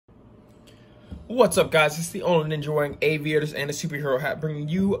What's up, guys? It's the only ninja wearing aviators and a superhero hat, bringing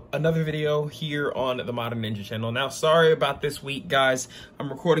you another video here on the Modern Ninja channel. Now, sorry about this week, guys. I'm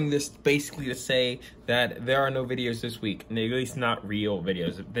recording this basically to say that there are no videos this week, at least not real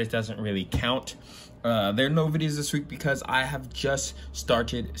videos. This doesn't really count. There are no videos this week because I have just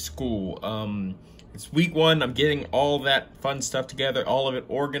started school. It's week one. I'm getting all that fun stuff together, all of it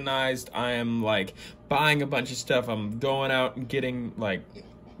organized. I am like buying a bunch of stuff. I'm going out and getting like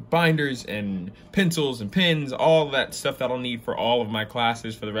binders and pencils and pens, all that stuff that I'll need for all of my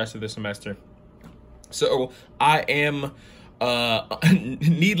classes for the rest of the semester. So I am,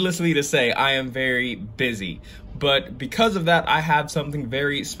 needlessly to say, I am very busy. But because of that, I have something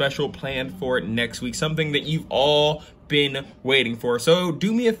very special planned for next week, something that you've all been waiting for. So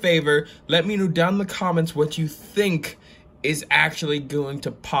do me a favor, let me know down in the comments what you think is actually going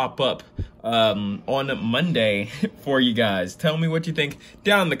to pop up on Monday for you guys. Tell me what you think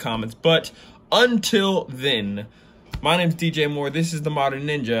down in the comments. But until then, my name's DJ Moore. This is the Modern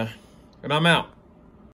Ninja, and I'm out.